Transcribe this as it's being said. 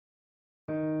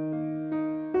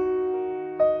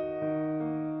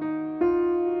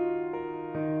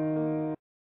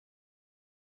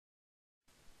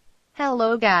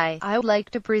Hello guys, I would like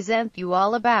to present you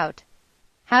all about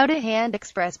how to hand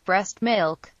express breast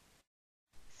milk.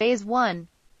 Phase 1.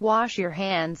 Wash your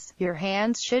hands. Your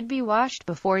hands should be washed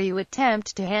before you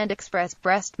attempt to hand express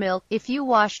breast milk. If you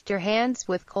washed your hands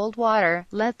with cold water,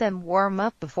 let them warm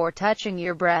up before touching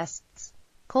your breasts.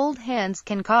 Cold hands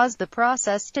can cause the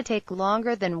process to take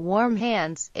longer than warm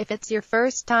hands. If it's your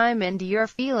first time and you're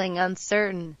feeling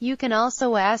uncertain, you can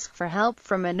also ask for help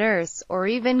from a nurse, or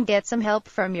even get some help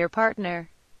from your partner.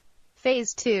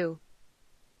 Phase 2.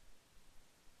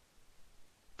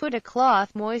 Put a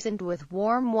cloth moistened with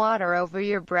warm water over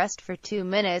your breast for 2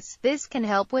 minutes. This can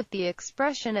help with the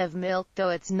expression of milk, though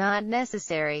it's not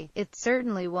necessary. It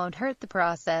certainly won't hurt the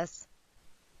process.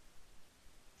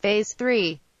 Phase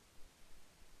 3.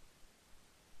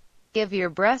 Give your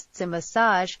breasts a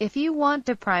massage. If you want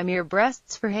to prime your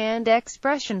breasts for hand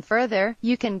expression further,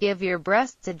 you can give your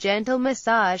breasts a gentle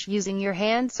massage using your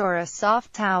hands or a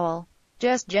soft towel.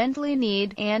 Just gently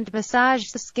knead and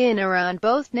massage the skin around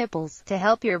both nipples to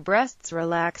help your breasts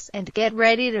relax and get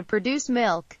ready to produce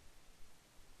milk.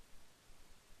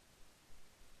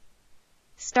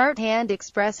 Start hand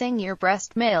expressing your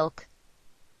breast milk.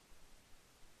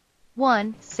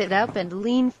 1. Sit up and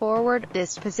lean forward.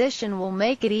 This position will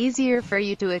make it easier for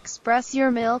you to express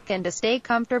your milk and to stay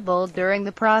comfortable during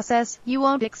the process. You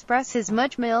won't express as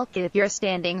much milk if you're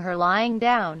standing or lying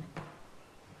down.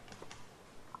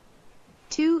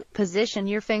 2. Position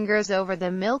your fingers over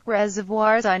the milk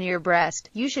reservoirs on your breast.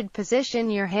 You should position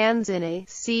your hands in a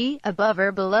C, above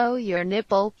or below your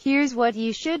nipple. Here's what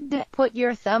you should do. Put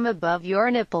your thumb above your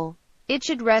nipple. It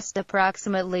should rest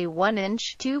approximately 1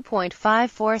 inch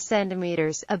 (2.54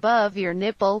 centimeters) above your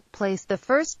nipple. Place the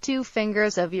first 2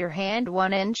 fingers of your hand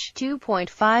 1 inch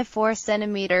 (2.54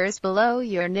 centimeters) below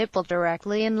your nipple,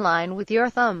 directly in line with your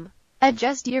thumb.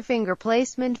 Adjust your finger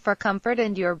placement for comfort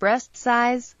and your breast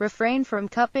size. Refrain from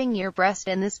cupping your breast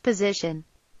in this position.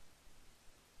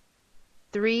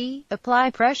 3. Apply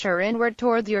pressure inward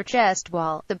toward your chest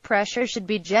wall. The pressure should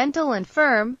be gentle and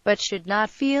firm, but should not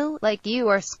feel like you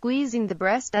are squeezing the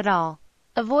breast at all.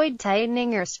 Avoid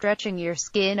tightening or stretching your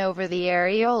skin over the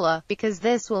areola, because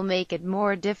this will make it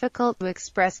more difficult to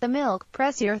express the milk.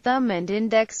 Press your thumb and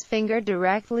index finger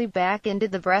directly back into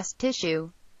the breast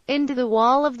tissue, into the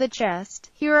wall of the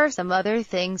chest. Here are some other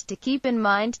things to keep in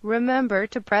mind. Remember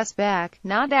to press back,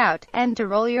 not out, and to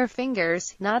roll your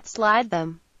fingers, not slide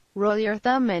them. Roll your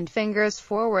thumb and fingers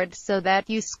forward so that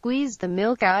you squeeze the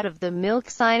milk out of the milk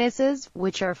sinuses,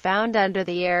 which are found under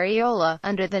the areola,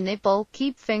 under the nipple.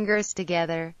 Keep fingers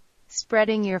together.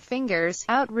 Spreading your fingers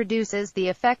out reduces the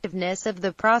effectiveness of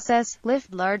the process.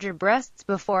 Lift larger breasts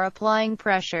before applying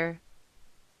pressure.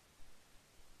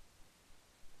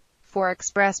 For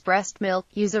express breast milk,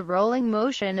 use a rolling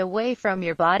motion away from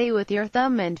your body with your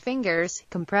thumb and fingers.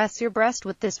 Compress your breast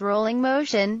with this rolling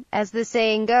motion. As the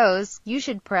saying goes, you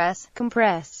should press,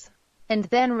 compress, and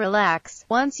then relax.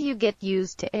 Once you get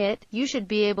used to it, you should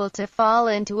be able to fall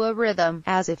into a rhythm,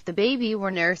 as if the baby were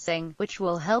nursing, which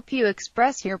will help you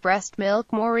express your breast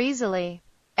milk more easily.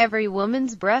 Every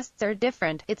woman's breasts are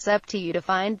different. It's up to you to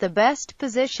find the best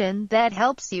position that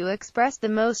helps you express the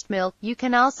most milk. You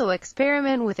can also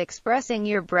experiment with expressing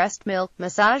your breast milk,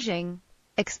 massaging,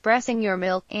 expressing your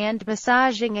milk, and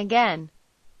massaging again.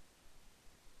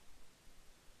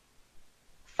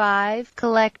 5.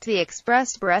 Collect the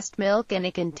expressed breast milk in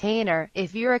a container.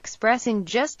 If you're expressing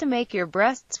just to make your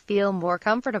breasts feel more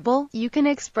comfortable, you can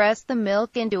express the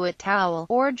milk into a towel,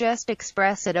 or just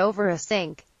express it over a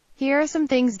sink. Here are some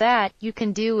things that you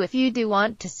can do if you do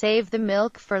want to save the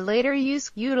milk for later use.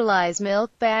 Utilize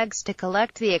milk bags to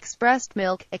collect the expressed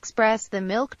milk. Express the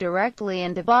milk directly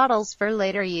into bottles for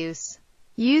later use.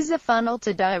 Use a funnel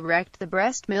to direct the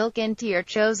breast milk into your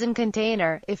chosen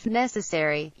container. If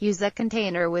necessary, use a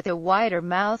container with a wider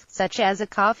mouth, such as a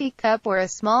coffee cup or a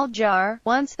small jar.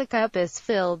 Once the cup is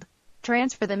filled,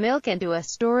 transfer the milk into a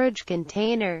storage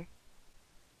container.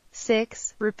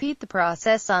 6. Repeat the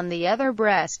process on the other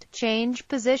breast. Change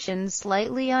positions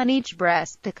slightly on each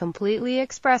breast to completely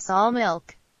express all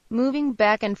milk. Moving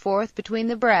back and forth between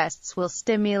the breasts will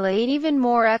stimulate even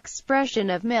more expression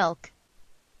of milk.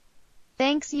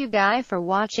 Thanks you guys for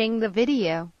watching the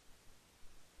video.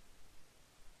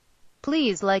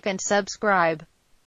 Please like and subscribe.